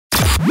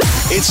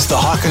It's the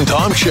Hawk and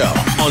Tom Show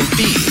on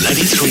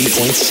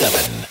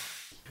B93.7.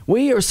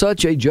 We are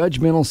such a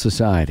judgmental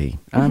society.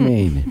 I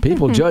mean,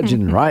 people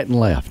judging right and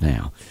left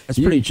now. That's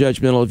pretty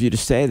judgmental of you to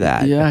say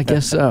that. Yeah, I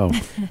guess so.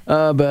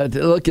 But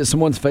look at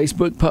someone's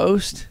Facebook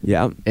post.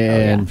 Yeah.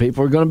 And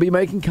people are going to be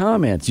making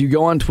comments. You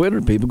go on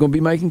Twitter, people are going to be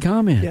making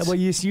comments. Yeah, well,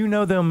 you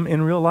know them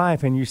in real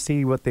life, and you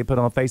see what they put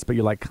on Facebook.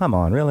 You're like, come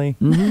on, really?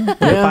 Mm-hmm.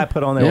 If I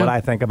put on there what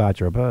I think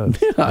about your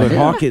post. But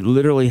Hawk, it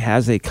literally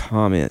has a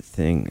comment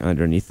thing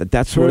underneath it.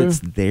 That's what it's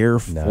there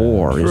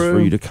for, is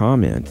for you to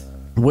comment.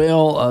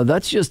 Well,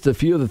 that's just a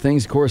few of the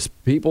things. Of course,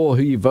 people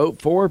who you vote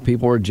for,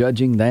 people are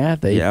judging that.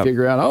 They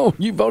figure out, oh,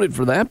 you voted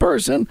for that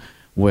person?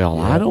 Well,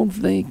 I don't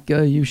think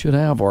you should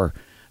have, or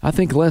I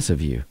think less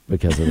of you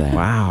because of that.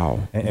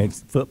 Wow. And it's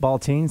football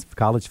teams,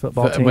 college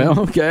football teams. Well,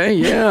 okay,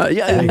 yeah.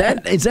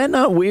 And is that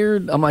not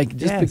weird? I'm like,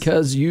 just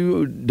because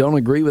you don't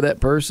agree with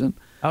that person?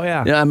 Oh,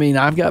 yeah. Yeah, I mean,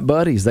 I've got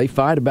buddies. They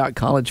fight about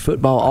college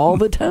football all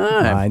the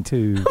time. Mine,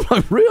 too. I'm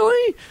like,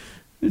 really?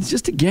 It's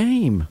just a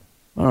game.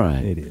 All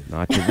right. It is.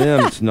 Not to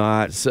them, it's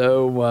not.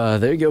 So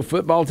there you go.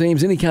 Football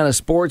teams, any kind of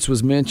sports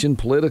was mentioned,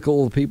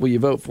 political people you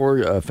vote for,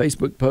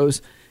 Facebook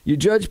posts. You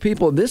judge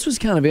people. This was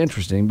kind of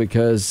interesting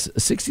because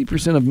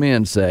 60% of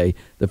men say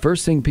the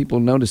first thing people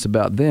notice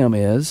about them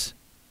is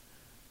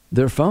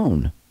their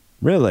phone.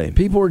 Really?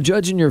 People are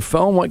judging your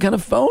phone, what kind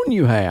of phone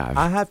you have.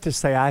 I have to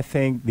say, I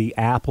think the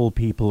Apple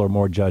people are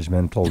more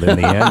judgmental than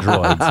the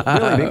Androids.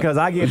 Really, because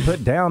I get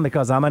put down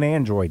because I'm an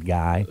Android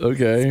guy.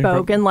 Okay.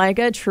 Spoken like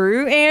a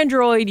true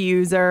Android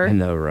user. I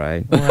know,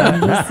 right? I'm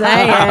just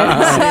saying.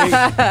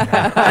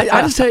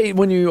 I just hate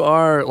when you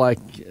are like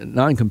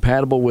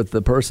non-compatible with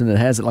the person that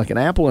has it, like an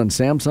Apple and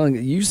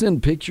Samsung. You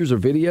send pictures or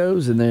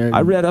videos and they're...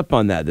 I read up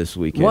on that this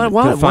weekend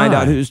Why? to find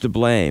out who's to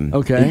blame.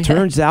 Okay. It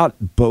turns out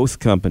both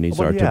companies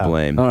are to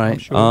blame. All right.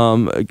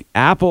 Sure.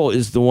 Apple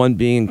is the one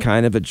being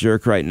kind of a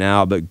jerk right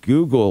now, but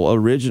Google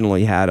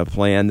originally had a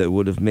plan that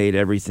would have made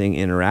everything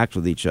interact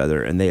with each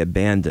other, and they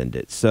abandoned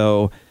it.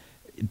 So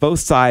both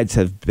sides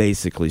have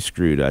basically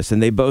screwed us,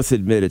 and they both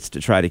admit it's to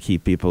try to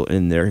keep people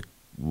in their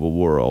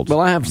world. Well,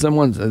 I have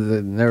someone,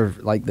 they're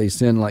like, they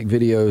send like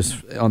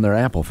videos on their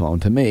Apple phone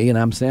to me, and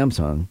I'm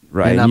Samsung.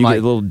 Right, and and I'm you like,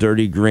 get a little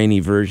dirty,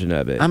 grainy version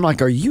of it. I'm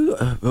like, are you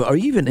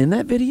even in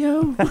that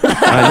video? I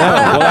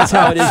know. Well, that's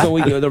how it is when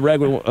we get the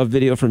regular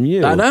video from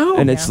you. I know.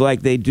 And it's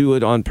like they do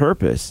it on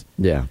purpose.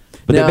 Yeah.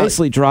 But Now, they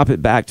basically drop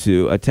it back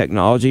to a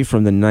technology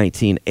from the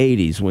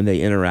 1980s when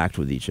they interact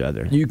with each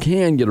other. you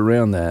can get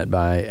around that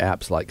by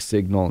apps like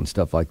Signal and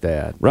stuff like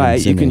that. Right,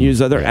 And you can sending-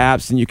 use other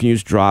apps and you can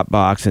use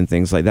Dropbox and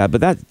things like that.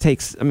 But that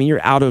takes, I mean,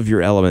 you're out of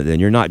your element then.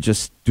 You're not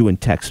just doing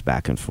text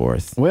back and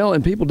forth. Well,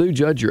 and people do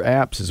judge your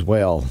apps as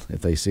well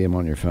if they see them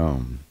on your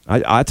phone.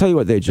 I tell you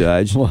what they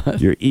judge.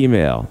 What? Your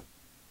email.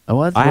 Oh,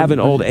 what? I have an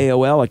old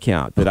AOL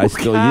account that I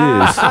still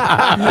use.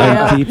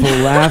 And people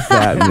laugh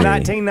at me.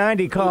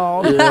 1990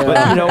 called.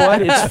 But you know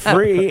what? It's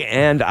free,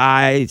 and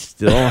I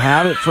still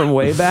have it from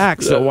way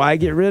back, so why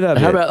get rid of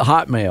it? How about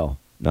Hotmail?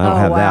 I don't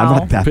have that. I'm wow.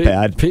 not that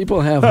bad.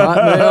 People have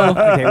Hotmail.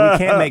 Okay, we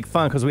can't make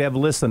fun because we have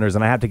listeners,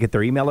 and I have to get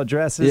their email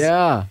addresses.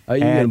 Yeah. Oh, you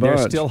get a And there's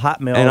bunch. still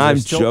Hotmails. And I'm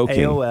there's still joking.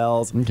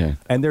 AOLs. Okay.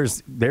 And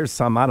there's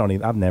some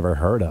I've never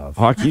heard of.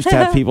 Hawk used to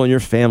have people in your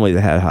family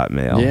that had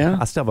Hotmail. Yeah.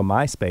 I still have a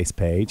MySpace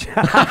page. Me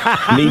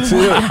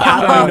too.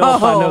 I don't even know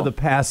if I know the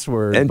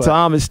password. And but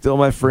Tom is still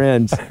my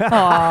friend.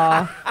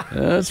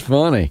 That's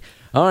funny.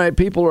 All right,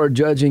 people are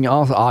judging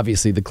also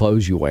obviously the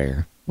clothes you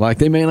wear. Like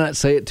they may not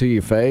say it to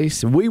your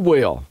face. We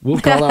will.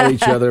 We'll call out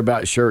each other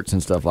about shirts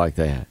and stuff like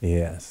that.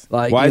 Yes.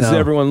 Like Why you is know,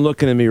 everyone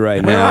looking at me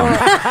right now?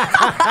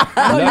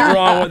 Nothing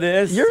wrong with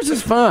this. yours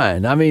is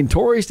fine. I mean,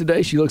 Tori's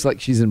today. She looks like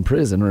she's in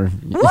prison. Or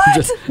What?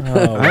 just-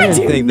 I didn't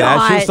do think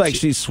that. She looks not. like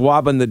she's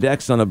swabbing the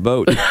decks on a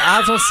boat. I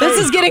was gonna say,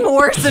 This is getting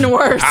worse and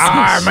worse.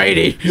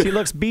 matey. she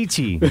looks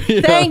beachy.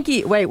 Thank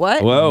you. Wait,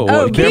 what? Whoa,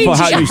 Oh, careful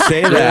how beach. you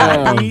say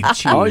that.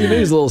 Beachy. All you need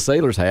is a little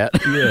sailor's hat.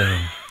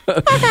 Yeah.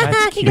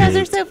 You guys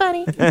are so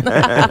funny.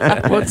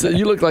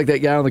 You look like that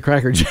guy on the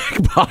Cracker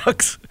Jack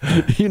box.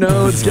 You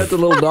know, it's got the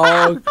little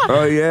dog.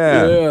 Oh,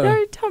 yeah. Yeah.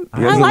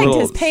 He has I a liked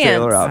little his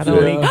sailor pants. I outfit.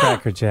 don't eat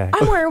Cracker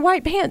Jack. I wear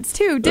white pants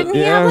too. Didn't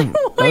he Yeah. have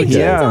white jeans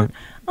Yeah. on?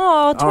 Oh,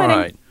 All twinning.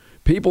 right.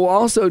 People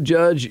also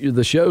judge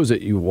the shows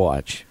that you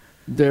watch.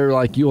 They're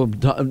like, you'll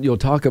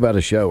talk about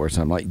a show or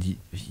something. Like,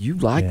 you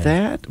like Yeah.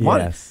 that?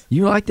 What? Yes.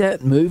 You like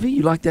that movie?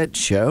 You like that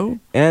show?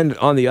 And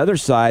on the other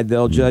side,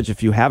 they'll judge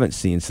if you haven't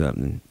seen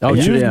something. Oh,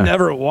 you yeah.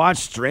 never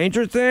watched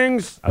Stranger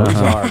Things?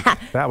 Ozark.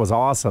 That was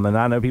awesome. And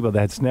I know people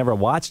that's never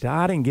watched it.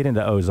 I didn't get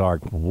into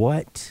Ozark.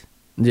 What?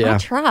 Yeah. I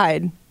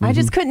tried. I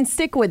just couldn't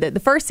stick with it. The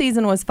first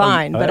season was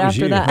fine, but that was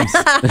after you.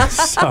 that,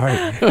 Sorry.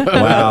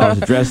 Wow,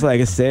 dressed like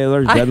a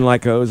sailor, doesn't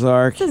like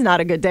Ozark. this is not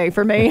a good day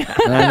for me.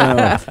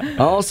 I know.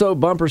 Also,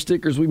 bumper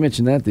stickers. We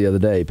mentioned that the other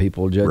day.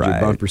 People judge your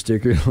Right. bumper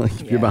sticker. Like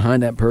if you're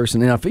behind that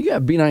person. Now, if you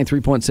got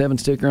B93.7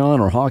 sticker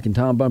on or Hawk and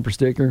Tom bumper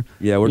sticker.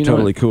 Yeah, we're you know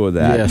totally what? cool with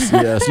that.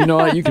 Yes. You know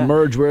what? You can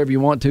merge wherever you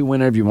want to,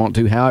 whenever you want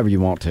to, however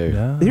you want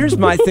to. Here's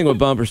my thing with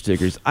bumper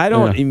stickers. I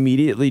don't Yeah.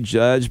 immediately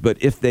judge, but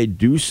if they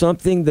do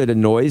something that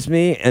annoys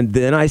me and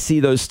then I see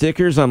those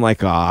stickers, I'm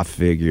like,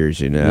 figures,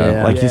 you know.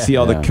 Yeah. Like you see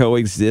all the Yeah.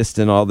 coexist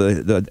and all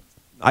the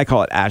I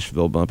call it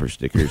Asheville bumper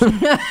stickers.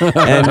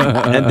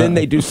 and then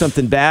they do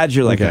something bad,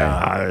 you're like,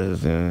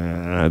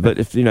 but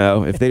if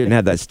they didn't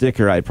have that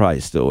sticker, I probably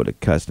still would have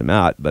cussed them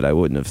out, but I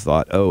wouldn't have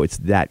thought, it's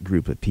that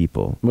group of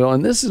people. Well,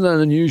 and this is an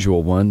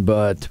unusual one,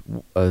 but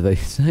they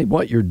say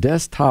what your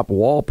desktop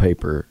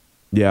wallpaper.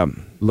 Yeah,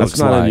 Looks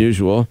that's not like.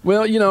 unusual.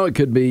 Well, it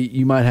could be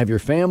you might have your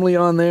family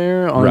on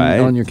there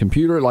on your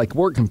computer, like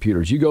work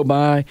computers. You go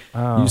by,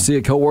 you see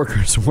a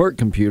coworker's work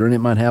computer, and it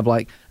might have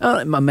like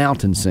a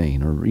mountain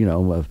scene or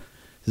a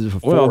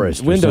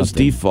forest. Windows or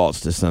something. defaults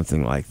to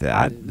something like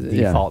that.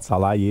 Defaults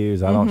all I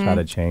use. I don't try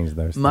to change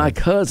those. My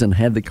things. cousin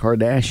had the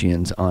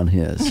Kardashians on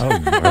his,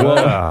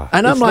 Well,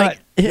 and I'm it's like,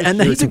 not and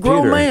just he's a your grown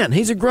computer. man.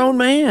 He's a grown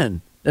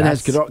man that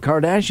has That's-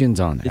 Kardashians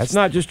on it. It's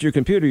not just your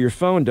computer, your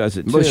phone does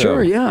it too. Well,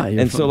 sure, yeah,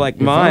 your And so phone- like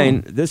your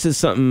mine, phone. this is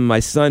something my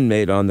son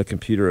made on the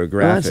computer, a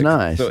graphic.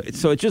 that's nice.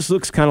 So it just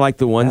looks kind of like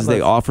the ones That they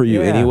looks- offer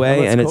you yeah,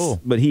 anyway, that and looks it's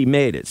cool. but he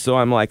made it. So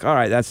I'm like, all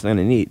right, that's kind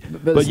of neat.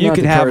 But it's you not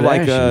could the have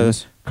like a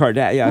Kardashians.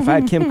 Yeah, if I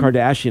had Kim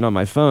Kardashian on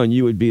my phone,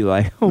 you would be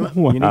like, oh,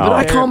 wow. need But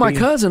I to- call my Therapy.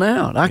 cousin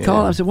out. I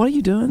call him. I said, "What are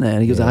you doing that?"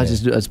 And he goes, "I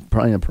just it's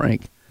probably a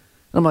prank."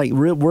 I'm like,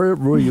 were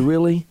you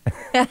really?"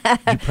 Did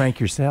you prank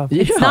yourself?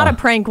 Yeah. It's not a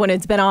prank when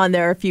it's been on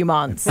there a few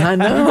months. I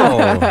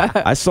know.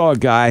 I saw a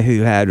guy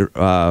who had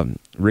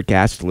Rick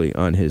Astley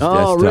on his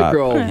Oh, desktop.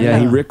 Rickrolled. Yeah,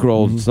 he Yeah.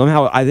 Rickrolled.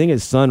 Somehow, I think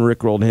his son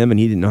Rickrolled him, and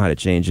he didn't know how to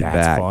change it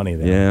That's back. funny,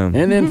 then. Yeah.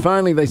 And then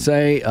finally, they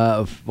say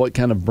what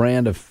kind of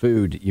brand of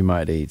food you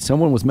might eat.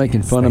 Someone was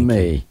making fun of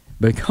me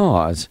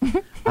because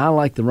I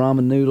like the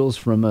ramen noodles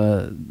from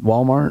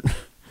Walmart.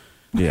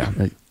 Yeah.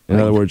 Like, In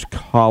other words,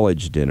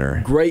 college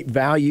dinner. great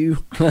value.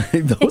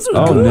 Those are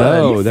Oh good.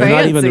 no, You're they're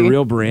not even the fancy.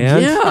 real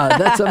brand. Yeah,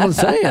 that's what I'm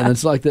saying.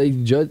 It's like they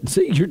judge.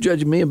 See, you're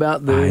judging me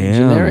about the I am.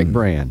 generic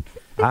brand.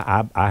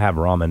 I have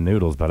ramen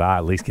noodles, but I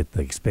at least get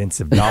the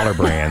expensive dollar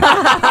brand.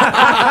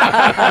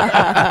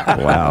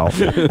 Wow.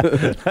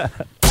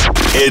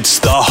 It's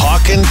the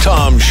Hawk and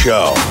Tom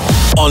Show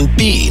on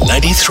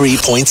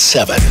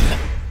B93.7.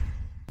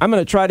 I'm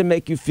going to try to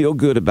make you feel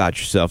good about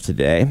yourself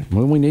today.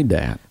 Well, we need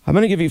that. I'm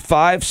going to give you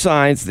 5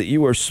 signs that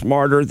you are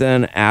smarter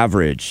than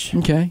average.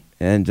 Okay.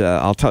 And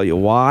I'll tell you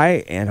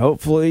why, and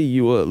hopefully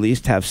you will at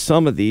least have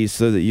some of these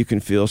so that you can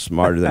feel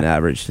smarter than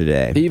average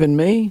today. Even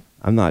me?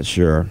 I'm not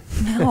sure.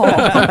 Good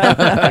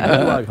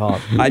luck,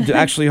 Hawk.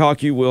 Actually,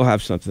 Hawk, you will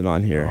have something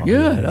on here.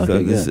 Good. So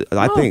Okay, this good.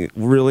 I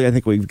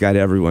think we've got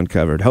everyone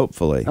covered,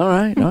 hopefully. All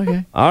right.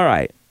 Okay. All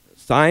right.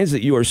 Signs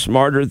that you are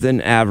smarter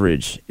than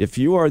average. If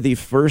you are the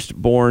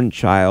firstborn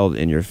child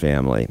in your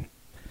family,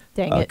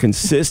 Dang it.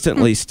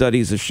 consistently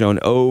studies have shown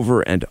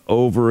over and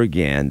over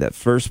again that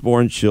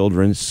firstborn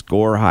children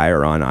score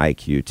higher on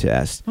IQ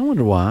tests. I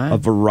wonder why. A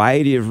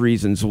variety of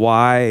reasons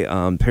why.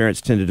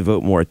 Parents tend to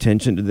devote more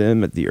attention to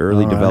them at the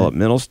early All right.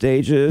 developmental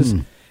stages.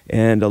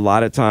 And a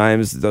lot of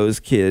times those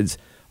kids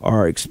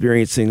are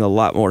experiencing a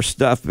lot more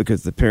stuff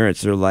because the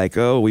parents are like,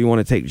 oh, we want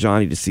to take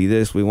Johnny to see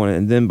this.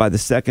 And then by the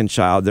second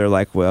child, they're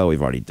like, well,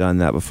 we've already done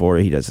that before.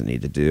 He doesn't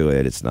need to do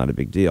it. It's not a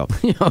big deal.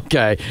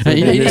 Okay.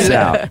 they miss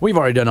out. We've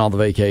already done all the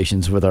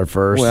vacations with our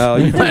first. Well,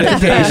 you did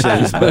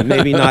vacations, but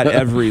maybe not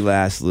every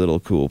last little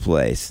cool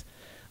place.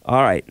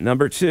 All right,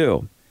 number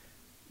 2.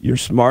 You're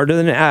smarter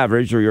than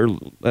average, or you're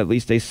at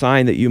least a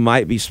sign that you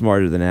might be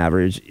smarter than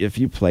average if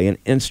you play an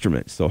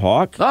instrument. So,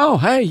 Hawk, Oh,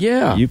 hey,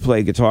 yeah. you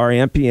play guitar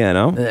and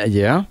piano.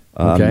 Yeah.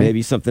 Okay.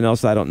 Maybe something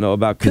else I don't know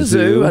about.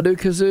 Kazoo. I do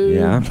kazoo.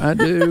 Yeah. I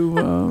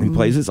do. He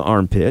plays his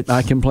armpits.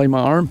 I can play my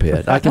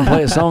armpit. I can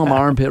play a song on my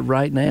armpit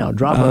right now.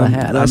 Drop of a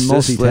hat. Let's I'm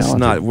just- multi-talented. let's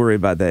not worry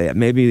about that.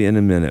 Maybe in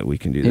a minute we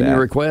can do Any that.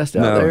 request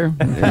out No. there?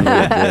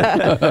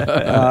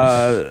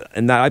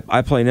 And that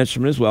I play an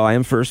instrument as well. I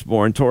am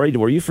firstborn. Tori,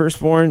 were you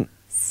firstborn?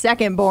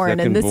 Second born,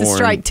 and this is Second-born.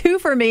 strike 2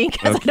 for me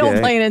because I don't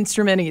Okay. play an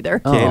instrument either.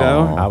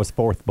 Kato? I was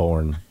fourth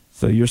born.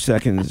 So you're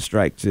second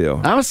strike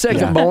too. I was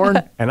second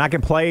born. And I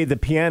can play the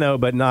piano,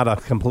 but not a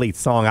complete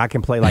song. I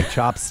can play like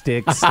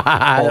chopsticks or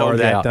don't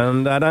that count.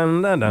 dun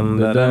dun dun dun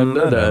dun dun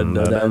dun dun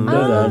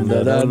dun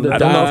dun dun. I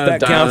don't know if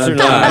that counts or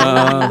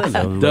not.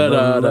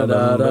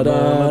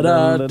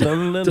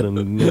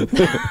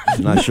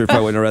 I'm not sure if I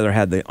would have rather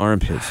had the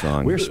armpit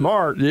song. We're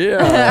smart.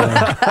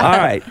 Yeah. All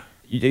right.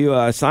 You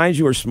do signs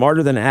you are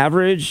smarter than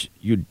average.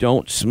 You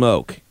don't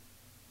smoke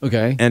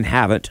Okay. and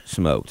haven't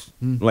smoked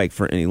like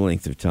for any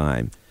length of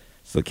time.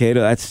 So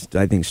Kato, that's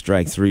I think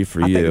strike 3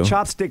 for I you. think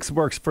chopsticks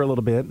works for a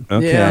little bit.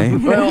 Okay. Yeah.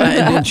 Well,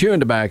 and then chewing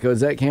tobacco.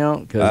 Does that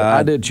count? Because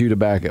I did chew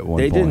tobacco at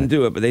one They point. didn't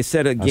do it, but they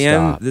said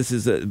again, stopped. this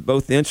is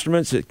both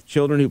instruments.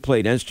 Children who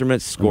played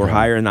instruments score Okay.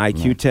 higher in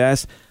IQ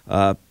tests.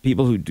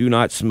 People who do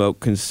not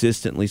smoke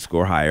consistently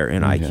score higher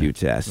in IQ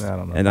tests. I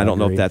don't know And if I I don't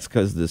know if agree. that's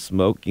because the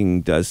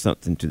smoking does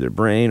something to their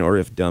brain or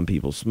if dumb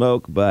people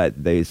smoke,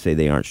 but they say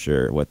they aren't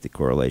sure what the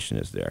correlation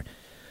is there.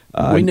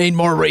 we need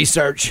more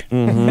research.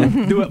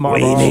 Do it,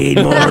 Marvel.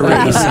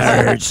 more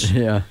research.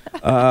 Yeah.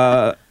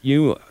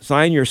 You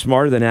sign you're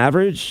smarter than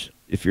average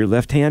if you're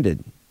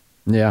left-handed.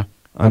 Yeah.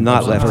 I'm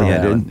not I've heard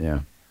that left-handed. one. Yeah.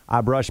 I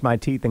brush my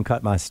teeth and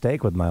cut my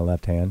steak with my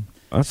left hand.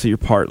 Oh, so you're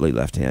partly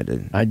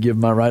left-handed. I'd give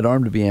my right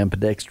arm to be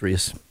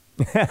ambidextrous.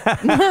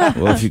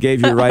 Well, if you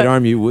gave your right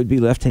arm, you would be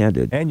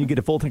left-handed. And you get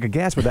a full tank of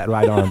gas with that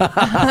right arm.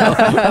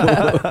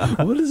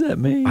 What does that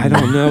mean? I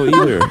don't know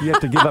either. You have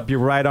to give up your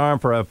right arm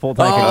for a full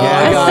tank of Oh,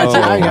 gas. I got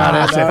you. I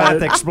got it. So if I have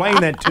to explain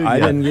that to you. I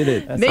didn't get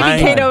it. Maybe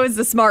Cato is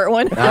the smart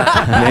one.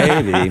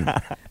 Maybe.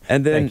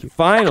 And then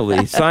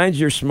finally, signs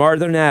you're smarter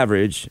than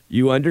average.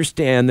 You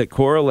understand that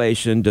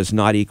correlation does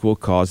not equal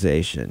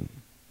causation.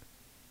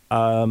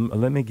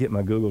 Let me get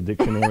my Google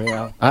dictionary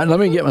out. Let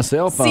me get my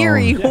cell phone.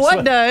 Siri,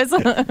 what does?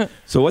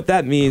 So what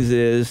that means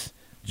is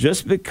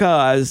just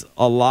because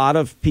a lot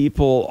of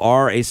people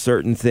are a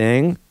certain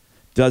thing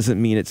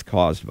doesn't mean it's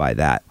caused by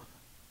that.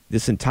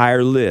 This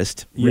entire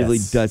list really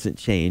Yes. doesn't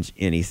change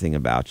anything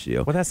about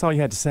you. Well, that's all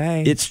you had to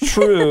say. It's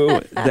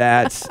true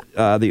that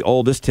the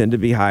oldest tend to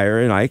be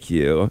higher in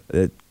IQ,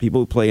 that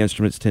people who play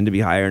instruments tend to be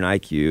higher in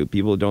IQ,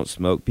 people who don't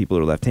smoke, people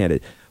who are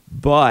left-handed.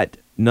 But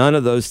none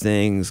of those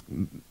things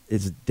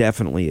is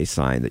definitely a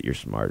sign that you're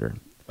smarter.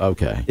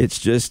 Okay. It's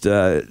just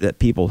that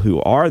people who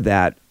are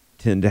that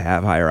tend to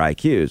have higher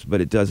IQs,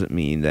 but it doesn't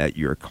mean that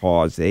your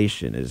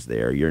causation is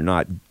there. You're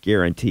not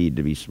guaranteed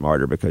to be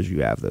smarter because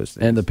you have those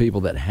things. And the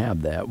people that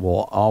have that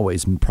will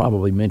always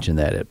probably mention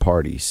that at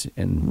parties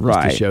and just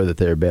Right. to show that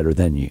they're better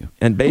than you.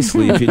 And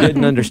basically, if you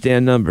didn't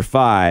understand number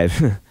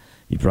 5,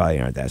 you probably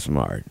aren't that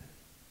smart.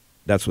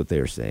 That's what they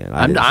were saying.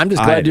 I'm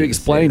just glad you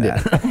explained it.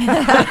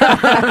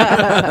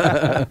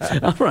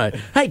 All right.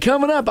 Hey,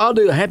 coming up, I'll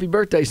do a happy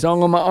birthday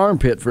song on my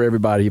armpit for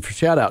everybody for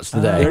shout outs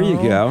today. There you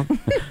go.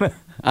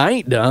 I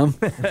ain't dumb.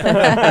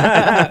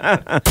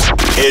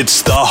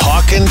 It's the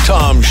Hawk and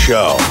Tom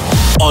Show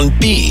on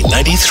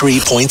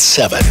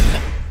B93.7.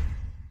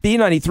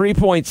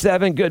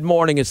 B93.7, good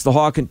morning. It's the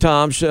Hawk and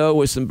Tom Show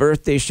with some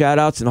birthday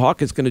shout-outs. And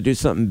Hawk is going to do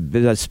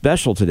something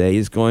special today.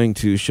 He's going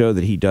to show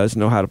that he does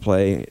know how to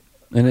play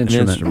An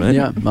instrument.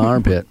 Yeah, my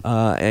armpit.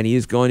 and he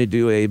is going to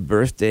do a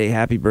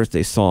happy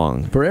birthday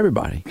song. For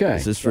everybody. Okay.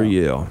 This is for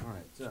you.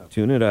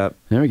 Tune it up.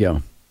 There we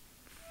go.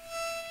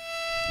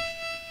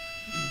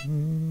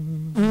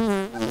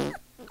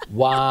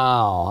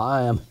 Wow,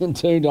 I am in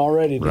tune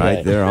already today.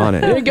 Right there on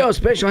Here it. you go,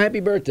 special happy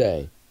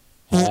birthday.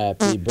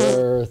 Happy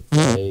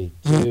birthday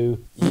to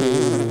you.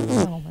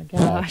 Oh my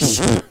gosh.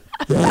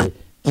 Birthday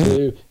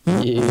to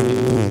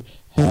you.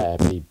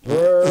 Happy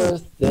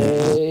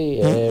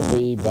birthday,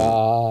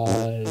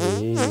 everybody.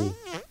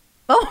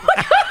 Oh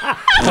my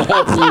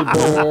Happy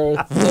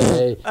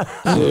birthday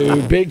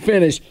to Big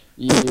Finish.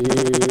 You.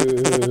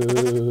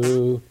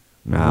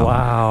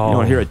 Wow. You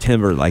don't hear a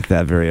timbre like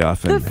that very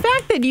often. The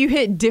fact that you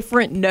hit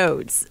different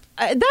notes,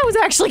 that was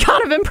actually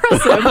kind of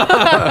impressive.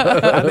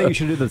 I think you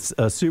should do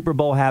the Super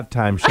Bowl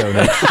halftime show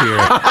next year.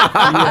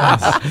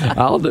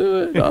 I'll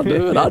do it.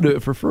 I'll do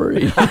it for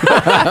free.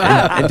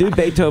 and do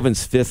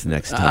Beethoven's Fifth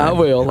next time. I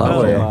will.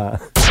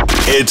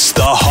 It's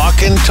the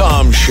Hawk and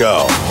Tom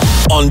Show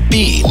on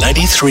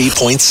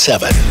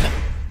B93.7.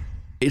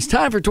 It's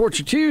time for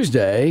Torture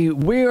Tuesday.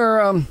 We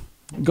are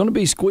going to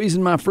be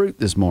squeezing my fruit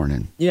this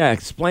morning. Yeah,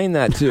 explain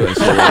that to us.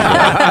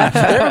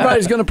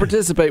 Everybody's going to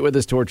participate with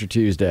this Torture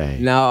Tuesday.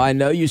 Now, I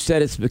know you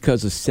said it's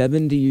because a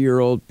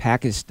 70-year-old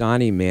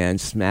Pakistani man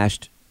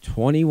smashed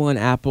 21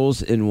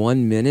 apples in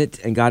 1 minute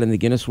and got in the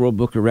Guinness World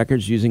Book of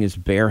Records using his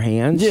bare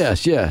hands?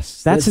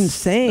 Yes. That's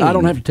insane. I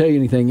don't have to tell you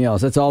anything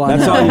else. That's all I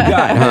That's know. all you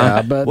got, huh?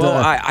 Yeah, but, well,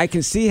 I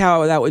can see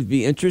how that would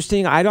be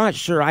interesting. I'm not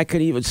sure I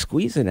could even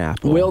squeeze an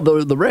apple. Well,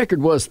 the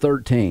record was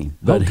 13,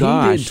 but he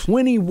gosh. did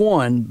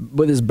 21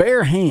 with his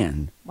bare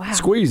hand,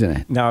 squeezing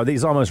it. Now, are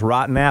these almost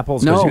rotten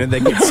apples? No. Because they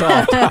get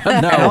soft.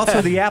 And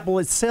also the apple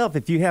itself,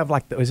 if you have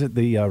is it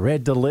the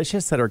Red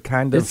Delicious that are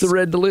kind of... It's the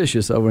Red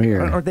Delicious over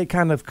here. Aren't they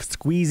kind of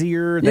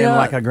squeezier than Yeah.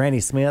 like a Granny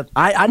Smith?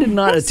 I did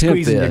not attempt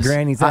Squeezing this. your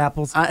granny's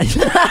apples?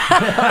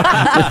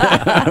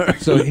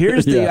 So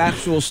here's the Yeah.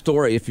 actual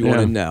story if you want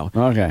to know.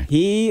 Okay.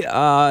 He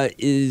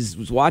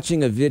was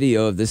watching a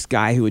video of this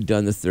guy who had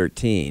done the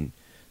 13.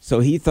 So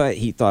he thought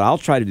I'll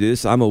try to do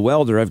this. I'm a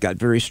welder. I've got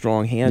very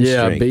strong hand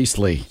Yeah, strength.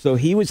 beastly. So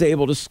he was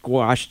able to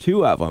squash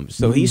 2 of them.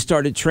 So he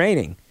started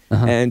training.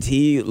 And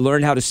he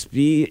learned how to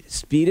speed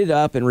it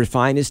up and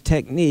refine his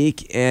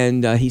technique.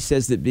 And he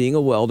says that being a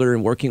welder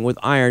and working with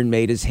iron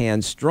made his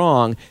hands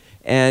strong.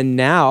 And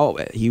now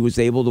he was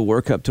able to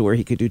work up to where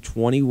he could do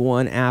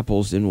 21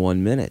 apples in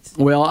 1 minute.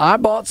 Well, I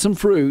bought some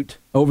fruit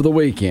over the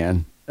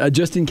weekend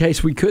just in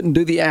case we couldn't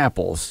do the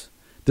apples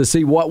to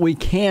see what we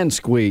can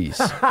squeeze.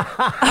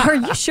 Are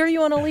you sure you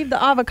want to leave the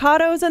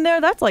avocados in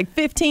there? That's like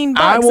 $15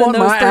 I in want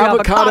those my 3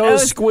 avocados avocados.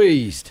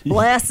 squeezed.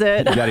 Bless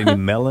it. You got any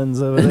melons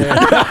over there?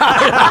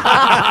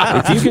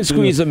 If you can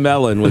squeeze a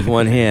melon with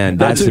one hand,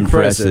 that's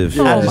impressive.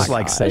 Yeah. I just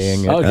like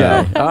saying it.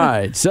 Okay. All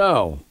right.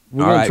 So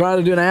we're All going right. to try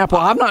to do an apple.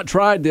 I've not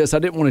tried this. I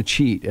didn't want to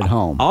cheat at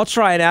home. I'll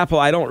try an apple.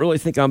 I don't really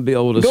think I'll be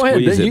able to Go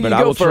ahead. squeeze You it, but can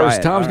I go will try first.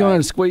 it. Tom's All going right.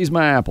 to squeeze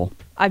my apple.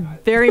 I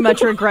very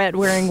much regret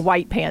wearing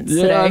white pants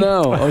Yeah, today. I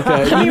know.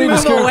 Okay. Can you need to move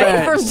scoot away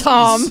back. from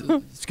Tom?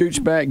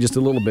 Scooch back just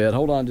a little bit.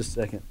 Hold on just a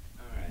second.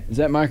 All right. Is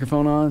that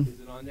microphone on? Is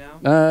it on now?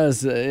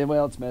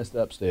 Well, it's messed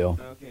up still.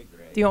 Okay,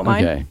 great. Do you want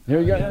mine? Okay. Here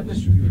we go.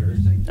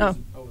 Oh.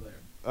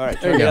 All right,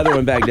 turn the other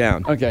one back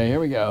down. Okay, here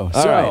we go.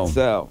 All right,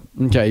 so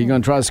Okay, you're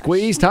going to try to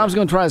squeeze. Tom's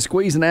going to try to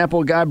squeeze an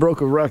apple. Guy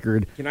broke a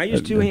record. can I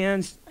use two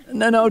hands?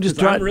 No, just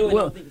 'Cause try. I really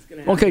don't think it's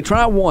gonna happen. Okay,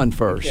 try one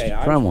first. Okay,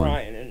 try I'm one.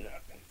 trying.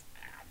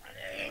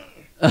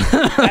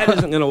 That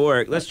isn't going to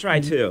work. Let's try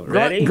two.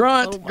 Ready?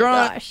 Grunt, Oh my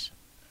grunt. gosh.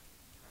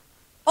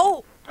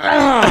 Oh.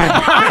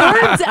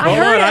 I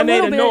heard it I a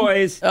made little a bit.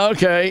 noise.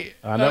 Okay.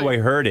 I know we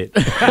heard it.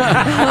 Wasn't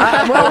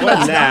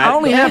that? I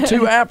only have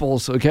 2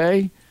 apples,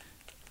 okay?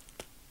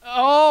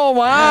 Oh,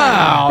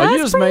 wow. That's You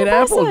just pretty made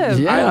apples.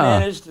 impressive. I Yeah.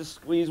 managed to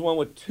squeeze one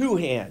with 2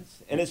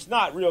 hands, and it's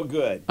not real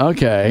good.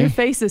 Okay. Your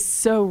face is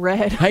so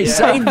red. Hey,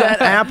 save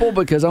that apple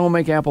because I'm going to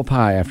make apple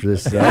pie after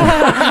this.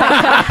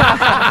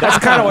 That's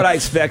kind of what I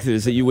expected,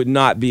 is that you would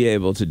not be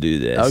able to do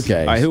this.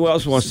 Okay. All right, who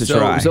else wants to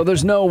try? So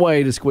there's no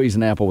way to squeeze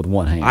an apple with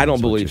one hand. I don't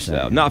is what believe you're so.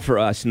 saying. Not for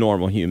us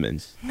normal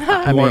humans.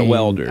 I We're mean,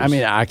 welders. I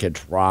mean, I could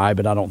try,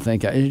 but I don't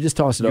think you just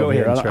toss it Go over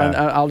ahead here. and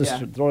try. I'll just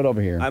throw it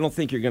over here. I don't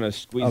think you're going to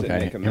squeeze it Okay,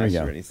 and make a here we mess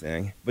go. or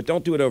anything. But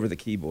don't do it over the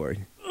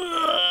keyboard.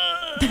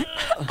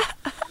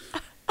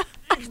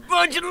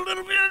 Fudge it a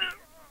little bit.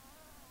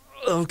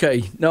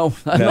 Okay, no,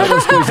 I'm not going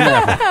to squeeze an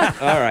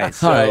apple. All right,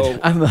 so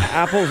All right,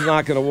 apple's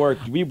not going to work.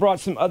 We brought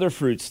some other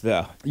fruits,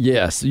 though.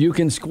 Yes, you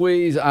can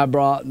squeeze. I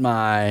brought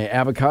my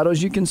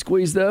avocados. You can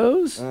squeeze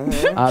those.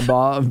 I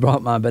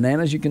brought my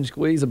bananas. You can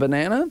squeeze a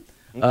banana.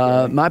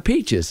 My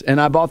peaches,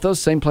 and I bought those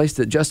same place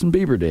that Justin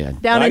Bieber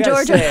did. Down I in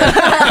gotta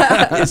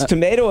Georgia. say, is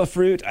tomato a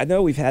fruit? I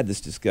know we've had this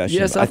discussion.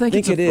 Yes, but I think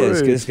it's a it is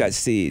fruit. because it's got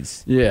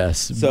seeds. Yes.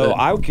 So but-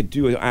 I could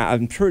do it.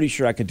 I'm pretty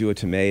sure I could do a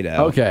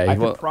tomato. Okay, I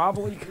well- could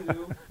probably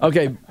do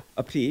okay.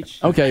 a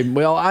peach. Okay,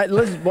 well,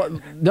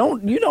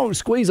 don't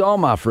squeeze all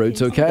my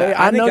fruits, okay?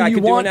 I think know I you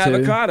could do want an to.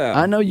 avocado.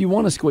 I know you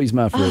want to squeeze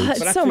my fruits.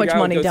 But I So figure much I would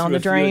money go down through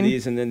the a few of drain.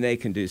 these, and then they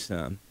can do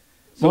some.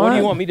 So what do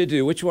you What? want me to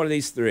do? Which one of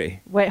these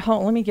 3? Wait, hold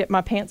on. Let me get my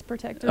pants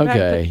protector back.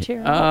 Okay. Put the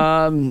chair.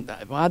 Well,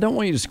 I don't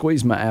want you to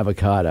squeeze my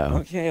avocado.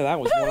 Okay, that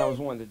was what I was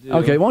wanting to do.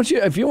 Okay,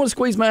 if you want to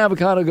squeeze my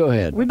avocado, go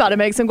ahead. we about to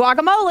make some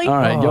guacamole. All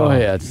right, go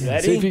ahead.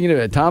 Ready? See if you can do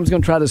it. Tom's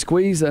going to try to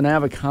squeeze an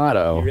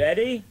avocado. You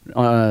ready?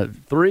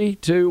 3,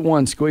 2,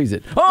 1, squeeze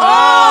it.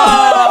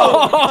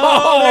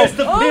 Oh, there's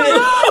the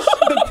pit.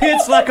 The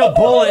pit's like a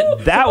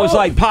bullet. That was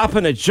like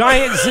popping a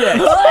giant zit.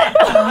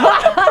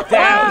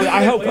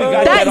 I hope we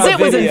got That that on zit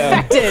was video.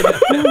 infected.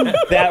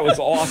 That was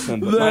awesome.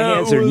 But my That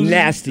hands are was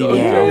nasty so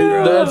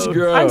now. That's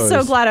gross. I'm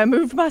so glad I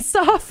moved my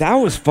stuff. That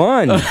was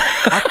fun. I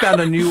found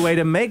a new way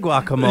to make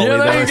guacamole Yeah, there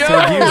though, you instead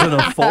of go. using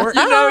a fork.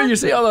 You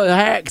see all the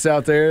hacks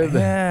out there.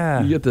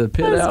 Yeah. You get the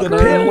pit out. The there.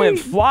 pin went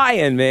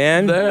flying,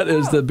 man. That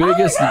is the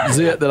biggest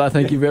zit that I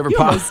think you've ever You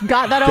popped. almost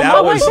got that on That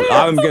my was. way.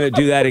 I'm gonna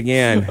do that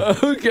again.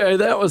 Okay,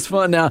 that was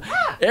fun. Now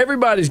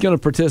everybody's going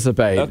to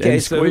participate. Okay,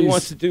 and so squeeze. who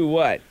wants to do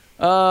what?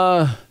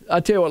 I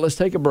tell you what, let's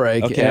take a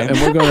break, Okay. and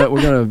we're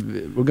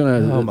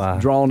gonna Oh, my.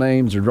 draw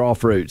names or draw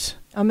fruits.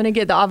 I'm going to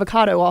get the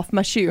avocado off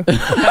my shoe.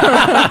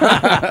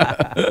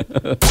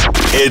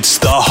 It's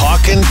the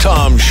Hawk and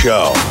Tom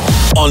Show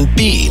on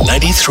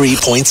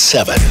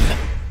B93.7.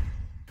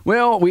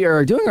 Well, we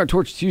are doing our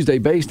Torch Tuesday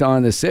based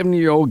on this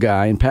 70-year-old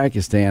guy in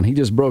Pakistan. He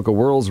just broke a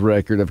world's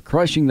record of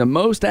crushing the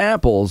most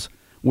apples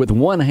with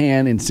one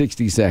hand in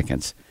 60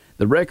 seconds.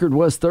 The record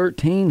was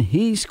 13.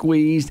 He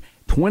squeezed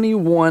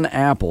 21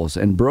 apples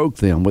and broke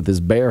them with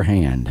his bare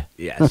hand.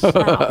 Yes.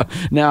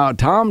 Now,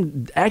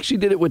 Tom actually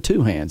did it with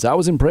 2 hands. I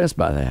was impressed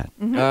by that.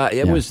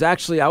 It was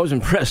actually, I was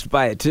impressed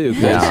by it too.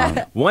 'Cause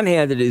Yeah.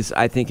 one-handed is,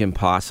 I think,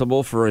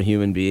 impossible for a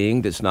human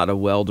being that's not a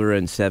welder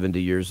and 70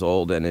 years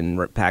old and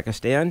in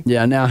Pakistan.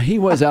 Yeah, now he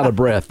was out of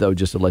breath, though,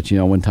 just to let you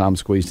know, when Tom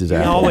squeezed his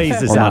apple.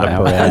 always is Or out not of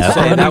apple. breath.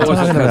 And that What are you wasn't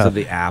talking because about? of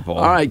the apple.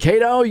 All right,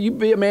 Cato, you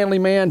be a manly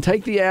man.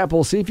 Take the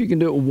apple. See if you can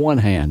do it with one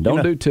hand.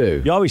 Don't do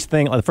 2. You always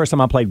think, like the first time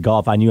I played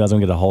golf, I knew I was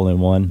going to get a hole in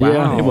one.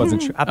 Yeah. It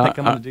wasn't true. I think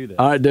I'm going to do that.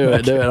 All right, do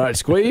it. All right,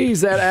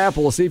 squeeze that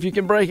apple. See if you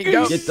can break it.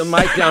 Go. Get the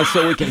mic down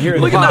so we can hear the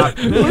Look pop. at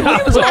that. Look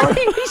at his arm.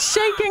 He's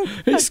shaking.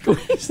 He's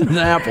squeezing an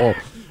apple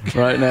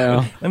right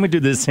now. Let me do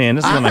this hand.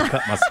 This is when I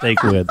cut my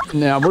steak with.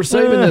 Now, we're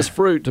saving this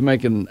fruit to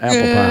make an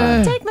apple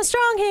pie. Take my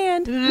strong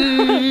hand.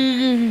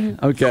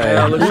 Okay.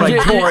 Well, looks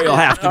like Tori will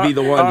have to be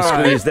the one to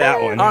squeeze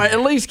that one. All right,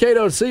 at least,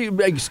 Cato,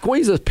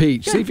 squeeze a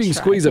peach. See if you can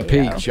squeeze a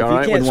peach, all If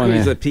right, you can't with one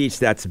squeeze hand. a peach,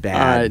 that's All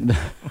bad. right.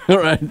 All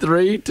right,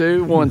 3,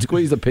 2, 1,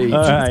 squeeze a peach.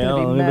 All right,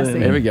 gonna be let me- messy.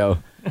 There we go.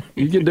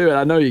 You can do it.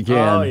 I know you can.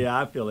 Oh, yeah,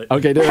 I feel it.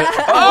 Okay, do it.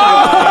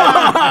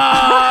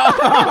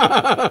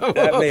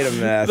 That made a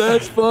mess.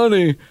 That's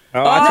funny.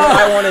 Oh, that's what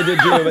I wanted to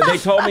do, but they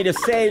told me to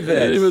save He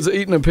it. was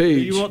eating a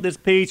peach. You want this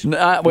peach?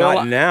 Well,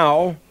 Not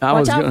now. I Watch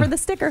was out gonna, for the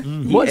sticker.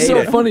 What's ate so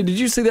it. funny? Did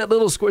you see that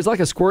little squirt? It's like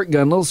a squirt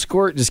gun. Little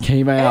squirt just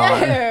came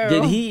out.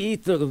 Did he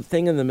eat the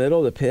thing in the middle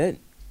of the pit?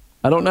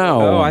 I don't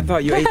know. Oh, I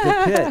thought you ate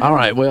the pit. All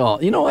right. Well,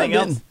 you know what?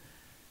 Anything else?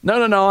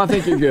 Then- No. I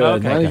think you're good.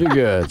 Okay. I think you're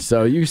good.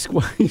 So you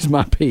squeeze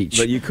my peach.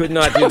 But you could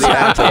not do the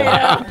apple. All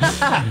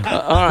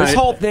right. This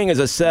whole thing is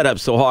a setup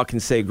so Hawk can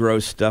say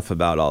gross stuff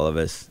about all of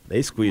us.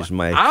 They squeezed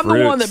my I'm fruits.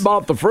 the one that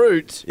bought the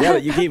fruits. Yeah,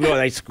 but you keep going.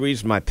 They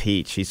squeezed my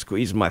peach. He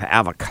squeezed my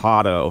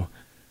avocado.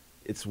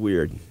 It's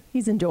weird.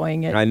 He's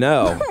enjoying it. I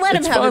know. Let him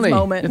It's have funny. his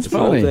moment. It's The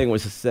whole funny. thing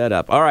was a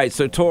setup. All right,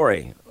 so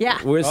Tori. Yeah.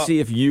 We'll see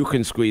if you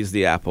can squeeze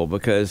the apple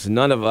because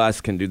none of us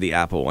can do the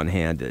apple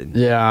one-handed.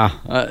 Yeah.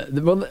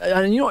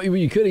 You know,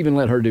 you could even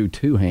let her do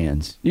two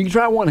hands. You can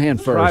try one hand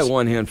first. Try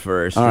one hand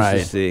first. All just right.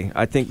 to see.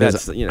 I think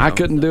that's, I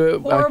couldn't do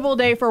it. Horrible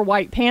day for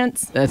white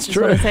pants. That's Just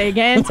true. want to say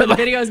again, so the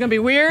video is going to be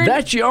weird.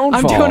 That's your own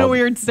I'm fault. doing a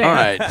weird stand. All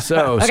right.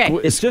 So, Okay.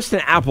 It's just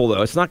an apple,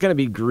 though. It's not going to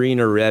be green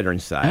or red or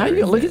inside. how or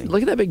you, look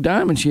anything. at that big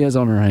diamond she has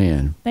on her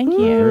hand. Thank you.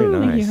 Very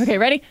Thank nice. you. Okay,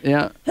 ready?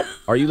 Yeah.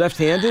 Are you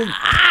left-handed?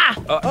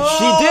 She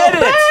did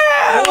it!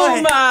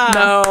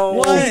 No.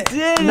 What? She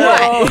did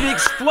No. it! It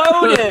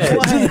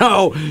exploded!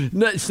 No.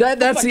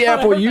 That's the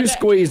apple you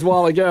squeezed a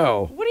while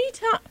ago. What are you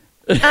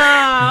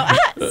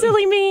talking?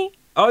 Silly me.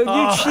 Oh,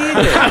 you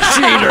cheated!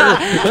 Cheater.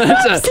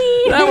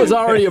 That was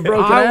already a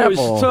broken I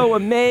apple. was so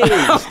amazed.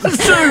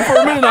 Dude, for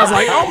a minute, I was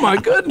like, oh my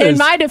goodness. In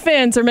my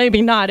defense, or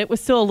maybe not, it was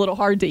still a little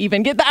hard to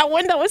even get that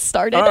one that was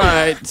started. All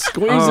right.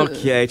 Squeeze it.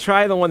 Okay,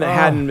 try the one that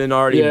hadn't been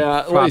already yeah,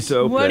 at propped least-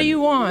 open. What do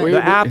you want? We-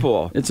 The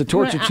apple. It's a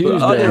Torture The The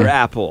other Tuesday.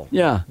 apple.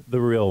 Yeah. The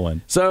real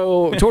one.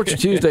 So, Torture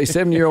Tuesday,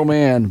 7-year-old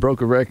man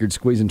broke a record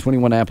squeezing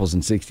 21 apples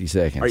in 60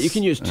 seconds. All right, you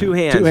can use two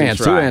hands. Two and hands,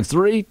 two try. hands.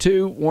 3,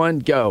 2, 1,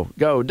 go.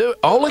 Go. Do it.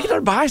 Oh, look at her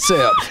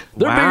biceps.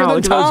 They're Wow, bigger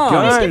look than at those Tom's.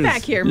 guns. Get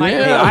back here, Mike.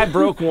 Yeah. Hey, I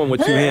broke one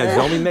with two hands.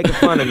 Don't be making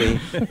fun of me.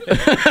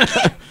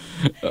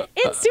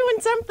 It's doing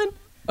something.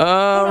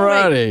 All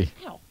righty.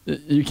 Ow.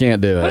 You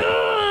can't do it.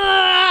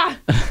 Ah!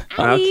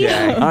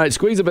 Okay. All right,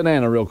 squeeze a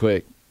banana real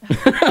quick.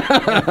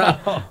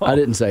 I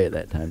didn't say it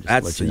that time. Just to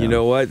That's, let you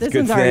know what? It's a This good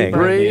one's already thing.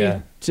 broken. 3, Yeah.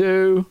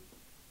 2.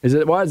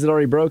 Why is it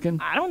already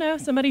broken? I don't know.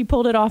 Somebody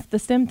pulled it off the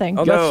stem thing.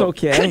 Oh, that's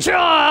okay. Control! Oh,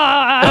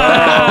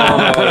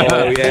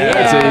 yeah.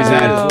 That's easy.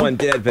 That is one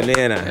dead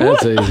banana.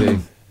 That's easy.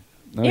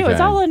 Ew, it's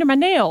all under my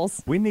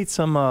nails. We need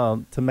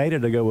some tomato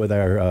to go with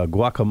our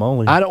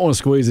guacamole. I don't want to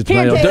squeeze a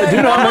Can't tomato. do it.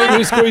 Do not make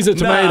me squeeze a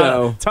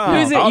tomato. Tom,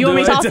 Who's it? I'll You want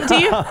me do to toss it to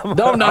you?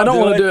 No, I don't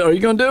want to do it. Are you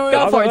going to do it?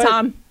 Go for it,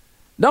 Tom.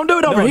 Don't do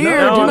it over No, here.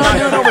 no, do not no.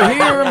 do it over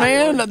here,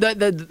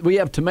 man. We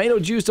have tomato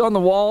juice on the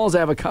walls,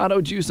 avocado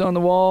juice on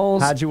the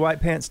walls. Hide your white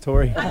pants,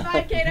 Tori.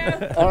 Bye,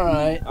 Kato. All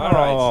right. All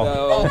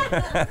right,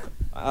 so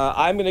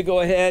I'm going to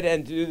go ahead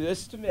and do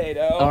this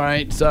tomato All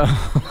right. So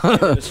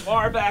as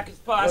far back as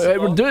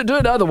possible. do it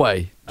the other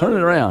way. Turn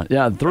it around.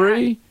 Yeah.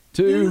 3,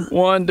 2,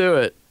 1. Do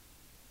it.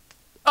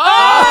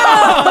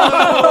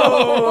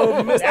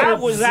 That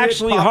was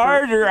actually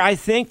harder, I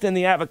think, than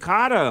the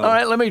avocado. All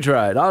right. Let me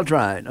try it. I'll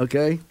try it.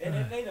 Okay. And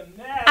it made a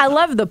mess. I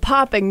love the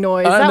popping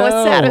noise. I That was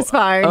know.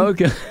 satisfying.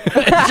 Okay.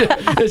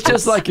 It's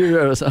just like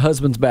your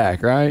husband's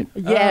back, right?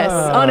 Yes,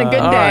 on a good day.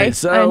 All right.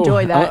 So I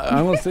enjoy that.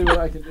 I'm gonna see what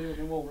I can do, and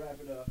then we'll wrap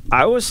it up.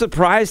 I was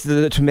surprised that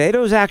the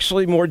tomato is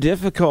actually more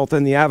difficult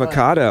than the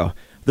avocado.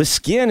 The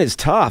skin is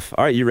tough.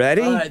 All right, you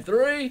ready? All right.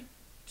 3,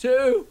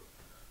 2.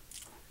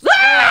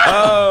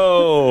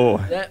 Oh.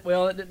 It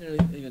didn't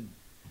really even.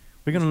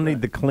 We're going to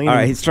need the cleaning. All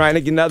right, he's trying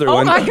to get another Oh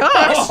one. my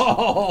gosh.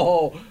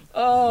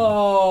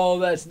 Oh,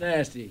 that's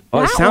nasty. Oh,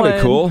 it That sounded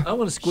one. cool. I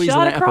want to squeeze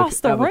Shot an across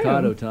the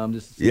avocado, room. Tom.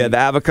 Just to see. Yeah, the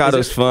avocado's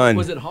Was it- fun.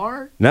 Was it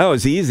hard? No,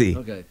 it's easy.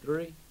 Okay,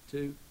 3,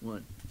 2,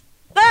 1.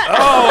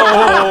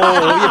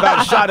 Oh, he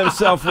about shot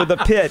himself with a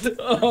pit.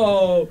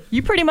 Oh,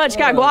 You pretty much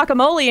got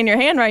guacamole in your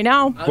hand right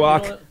now.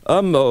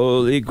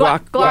 Guacamole,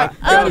 guac, Guac,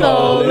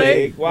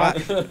 guacamole,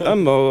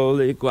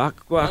 guacamole, guac,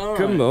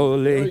 There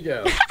we guacamole.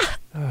 go.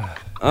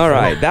 All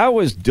right, that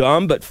was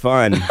dumb but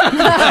fun. All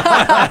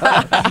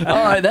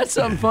right, that's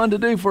something fun to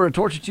do for a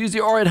Torture Tuesday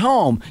or at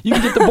home. You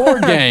can get the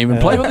board game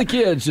and play with the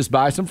kids. Just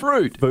buy some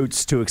fruit.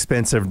 Food's too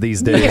expensive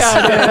these days.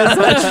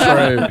 That's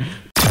true.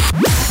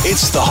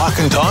 It's the Hawk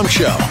and Tom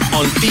Show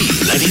on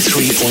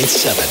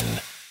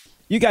B93.7.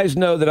 You guys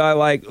know that I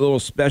like little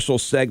special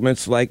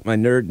segments like my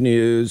nerd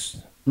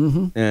news.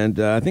 Mm-hmm. And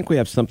I think we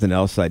have something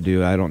else I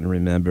do. I don't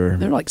remember.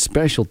 They're like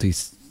specialty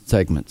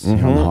segments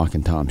here on the Hawk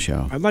and Tom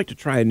Show. I'd like to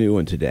try a new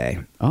one today.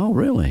 Oh,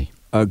 really?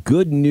 A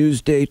Good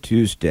News Day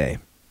Tuesday.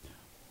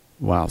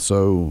 Wow.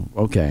 So,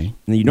 okay.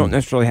 And you don't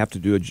necessarily have to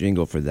do a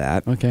jingle for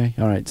that. Okay.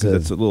 All right. 'Cause So,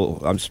 it's a little,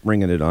 I'm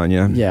springing it on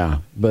you. yeah,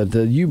 but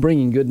you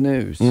bringing good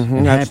news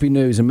and That's- happy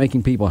news and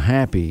making people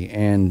happy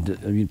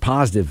and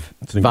positive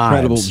It's an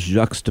incredible vibes.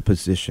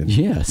 juxtaposition.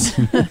 Yes.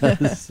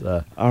 Yes,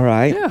 All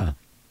right. yeah.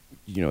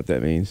 You know what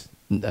that means?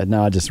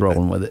 No, I'm just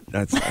rolling with it.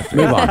 That's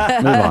Move on.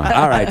 Move on.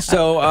 all right.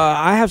 So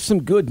I have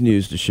some good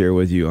news to share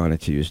with you on a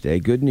Tuesday.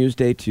 Good News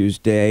Day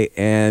Tuesday,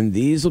 and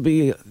these will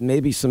be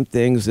maybe some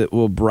things that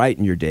will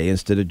brighten your day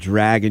instead of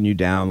dragging you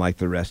down like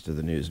the rest of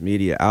the news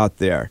media out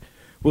there.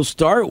 We'll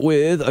start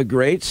with a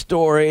great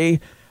story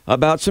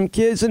about some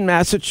kids in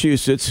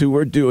Massachusetts who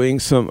were doing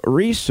some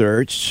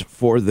research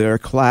for their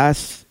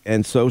class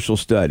and social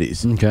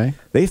studies. Okay.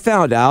 They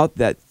found out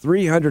that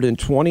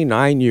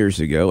 329 years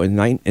ago, in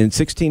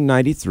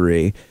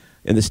 1693,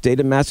 in the state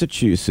of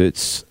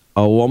Massachusetts,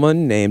 a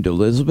woman named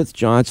Elizabeth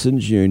Johnson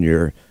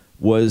Jr.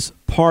 was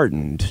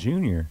pardoned.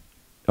 Junior.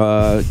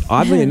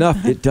 Oddly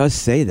enough, it does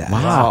say that.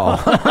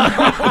 Wow.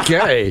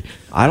 Okay.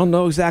 I don't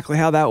know exactly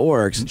how that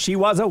works. She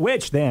was a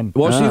witch then.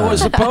 Well, she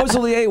was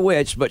supposedly a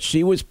witch, but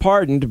she was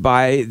pardoned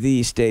by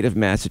the state of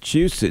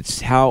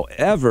Massachusetts.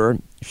 However,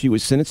 she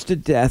was sentenced to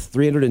death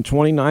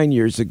 329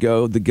 years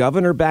ago. The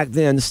governor back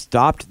then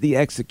stopped the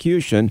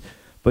execution,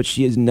 but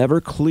she is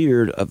never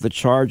cleared of the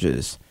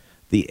charges.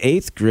 The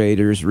 8th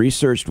graders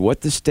researched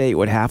what the state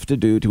would have to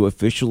do to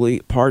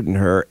officially pardon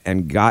her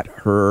and got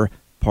her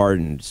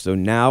pardoned. So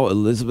now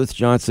Elizabeth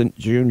Johnson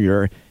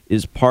Jr.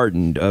 is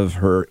pardoned of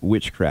her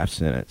witchcraft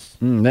sentence.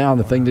 Now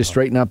the thing to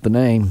straighten up the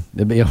name.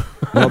 It'd be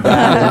Well,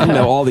 that,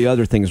 all the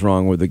other things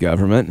wrong with the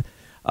government.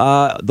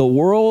 The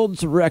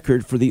world's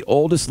record for the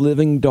oldest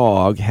living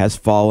dog has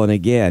fallen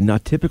again. Now,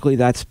 typically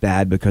that's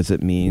bad because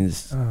it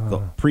means the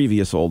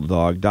previous old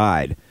dog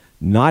died.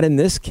 Not in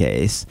this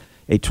case.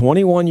 A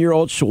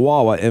 21-year-old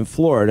Chihuahua in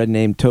Florida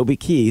named Toby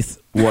Keith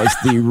was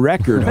the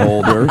record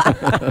holder.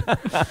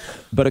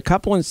 But a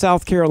couple in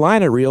South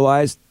Carolina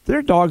realized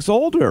their dog's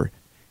older.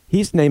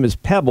 His name is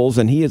Pebbles,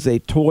 and he is a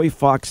toy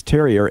fox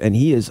terrier, and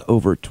he is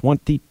over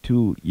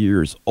 22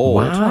 years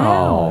old.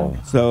 Wow.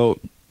 So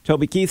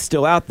Toby Keith's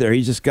still out there.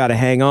 He's just got to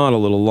hang on a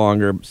little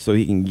longer so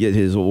he can get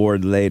his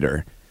award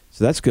later.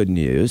 So that's good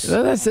news.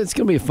 It's going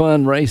to be a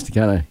fun race to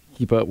kind of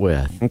keep up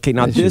with. Okay,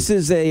 now this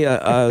is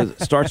a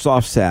starts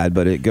off sad,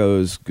 but it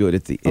goes good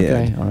at the end.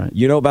 Okay, all right.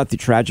 You know about the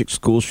tragic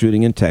school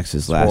shooting in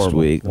Texas last horrible,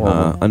 week.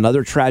 horrible.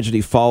 Another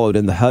tragedy followed,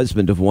 and the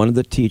husband of one of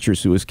the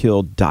teachers who was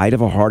killed died of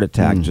a heart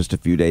attack just a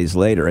few days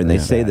later. And they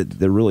say that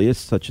there really is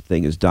such a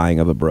thing as dying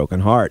of a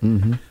broken heart.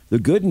 The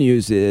good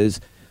news is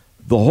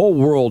the whole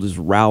world is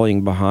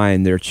rallying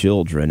behind their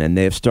children, and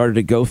they have started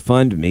a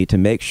GoFundMe to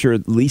make sure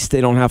at least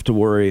they don't have to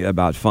worry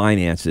about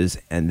finances,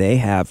 and they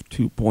have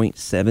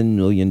 $2.7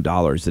 million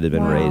that have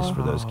been raised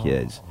for those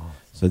kids.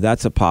 So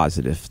that's a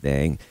positive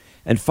thing.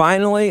 And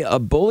finally, a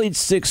bullied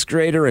 6th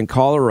grader in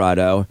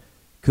Colorado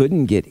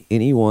couldn't get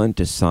anyone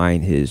to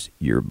sign his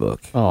yearbook.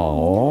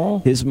 Oh.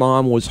 His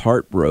mom was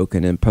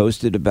heartbroken and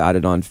posted about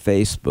it on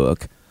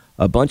Facebook.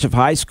 A bunch of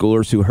high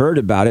schoolers who heard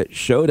about it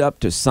showed up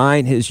to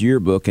sign his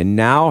yearbook, and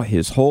now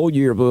his whole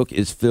yearbook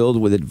is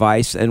filled with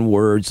advice and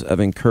words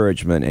of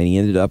encouragement, and he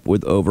ended up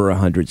with over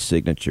 100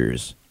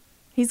 signatures.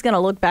 He's going to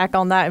look back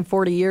on that in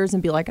 40 years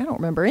and be like, I don't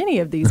remember any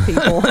of these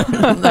people.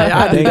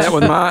 I did that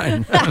with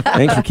mine.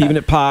 Thanks for keeping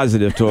it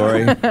positive,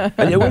 Tori.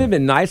 And it would have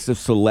been nice if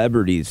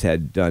celebrities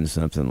had done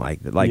something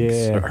like that,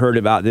 heard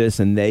about this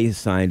and they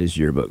signed his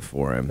yearbook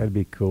for him. That'd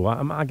be cool.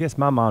 I guess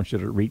my mom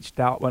should have reached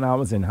out when I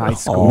was in high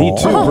school. Me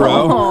too,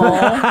 bro.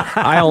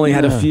 I only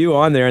had a few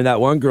on there, and that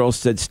one girl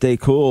said, stay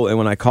cool. And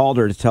when I called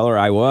her to tell her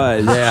I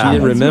was, she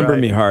didn't remember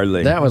me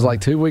hardly. That was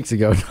like 2 weeks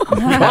ago.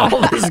 I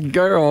called this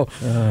girl.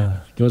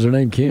 Was her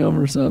name Kim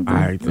or something?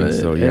 I think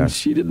so, yeah. And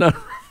she did not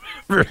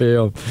remember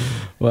him.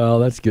 Well,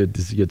 that's good.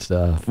 This is good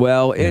stuff.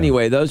 Well,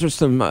 anyway, those are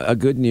some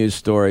good news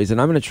stories,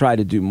 and I'm going to try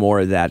to do more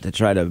of that to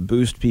try to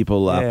boost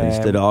people up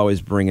instead of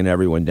always bringing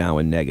everyone down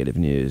with negative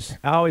news.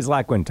 I always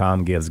like when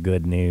Tom gives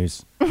good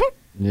news.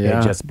 Yeah.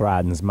 It just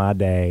brightens my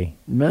day.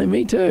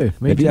 Me too.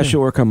 Maybe I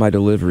should work on my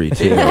delivery,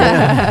 too.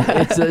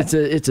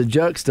 It's a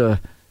juxta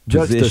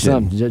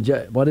something.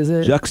 What is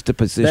it?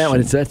 Juxtaposition. That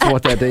one, that's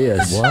what that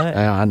is. What?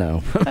 I know.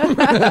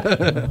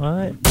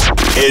 What?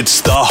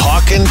 It's the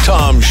Hawk and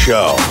Tom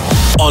Show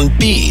on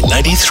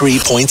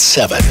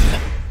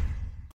B93.7.